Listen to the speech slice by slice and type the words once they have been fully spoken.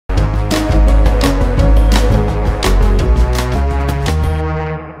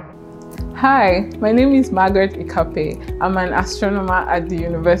Hi, my name is Margaret Ikape. I'm an astronomer at the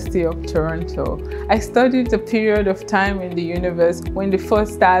University of Toronto. I studied the period of time in the universe when the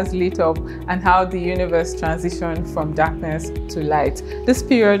first stars lit up and how the universe transitioned from darkness to light. This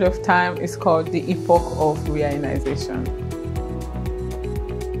period of time is called the epoch of reionization.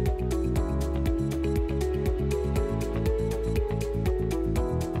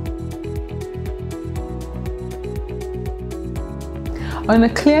 On a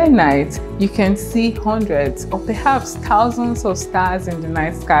clear night, you can see hundreds or perhaps thousands of stars in the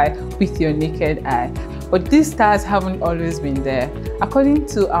night sky with your naked eye. But these stars haven't always been there. According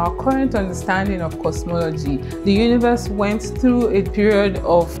to our current understanding of cosmology, the universe went through a period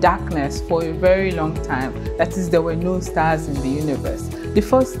of darkness for a very long time. That is, there were no stars in the universe. The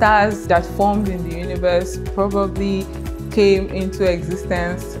first stars that formed in the universe probably came into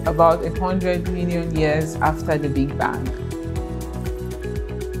existence about 100 million years after the Big Bang.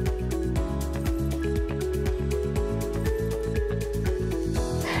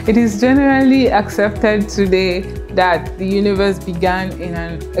 It is generally accepted today that the universe began in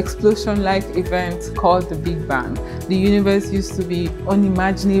an explosion-like event called the Big Bang. The universe used to be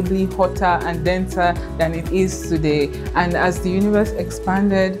unimaginably hotter and denser than it is today. And as the universe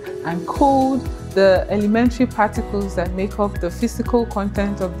expanded and cooled, the elementary particles that make up the physical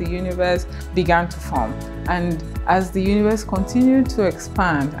content of the universe began to form. And as the universe continued to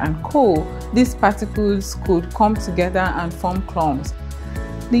expand and cool, these particles could come together and form clumps.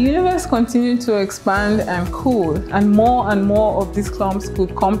 The universe continued to expand and cool, and more of these clumps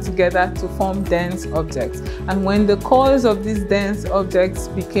could come together to form dense objects. And when the cores of these dense objects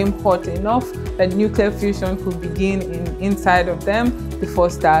became hot enough that nuclear fusion could begin inside of them, the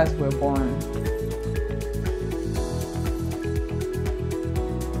first stars were born.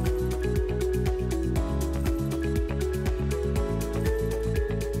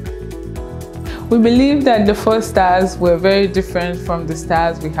 We believe that the first stars were very different from the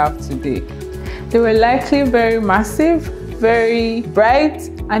stars we have today. They were likely very massive, very bright,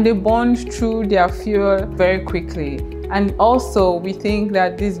 and they burned through their fuel very quickly. And also, we think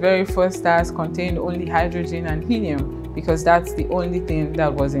that these very first stars contained only hydrogen and helium because that's the only thing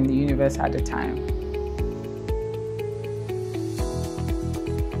that was in the universe at the time.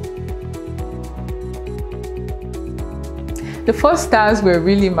 The first stars were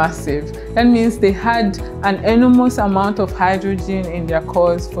really massive. That means they had an enormous amount of hydrogen in their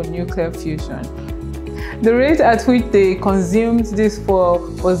cores for nuclear fusion. The rate at which they consumed this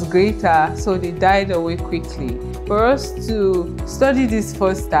fuel was greater, so they died away quickly. For us to study these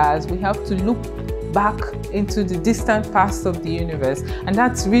first stars, we have to look back into the distant past of the universe, and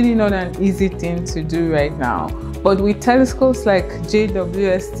that's really not an easy thing to do right now. But with telescopes like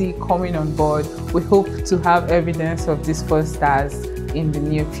JWST coming on board, we hope to have evidence of these first stars in the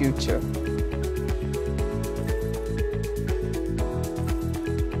near future.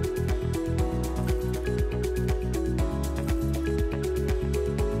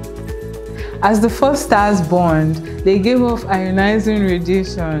 As the first stars burned, they gave off ionizing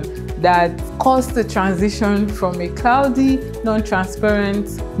radiation that caused the transition from a cloudy,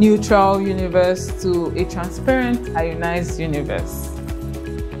 non-transparent, neutral universe to a transparent, ionized universe.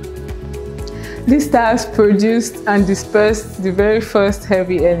 These stars produced and dispersed the very first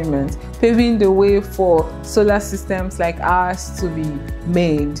heavy element, paving the way for solar systems like ours to be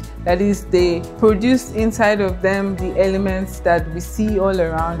made. That is, they produced inside of them the elements that we see all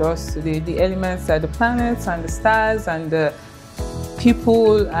around us today, the elements that the planets and the stars and the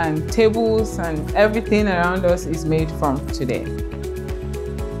people and tables and everything around us is made from today.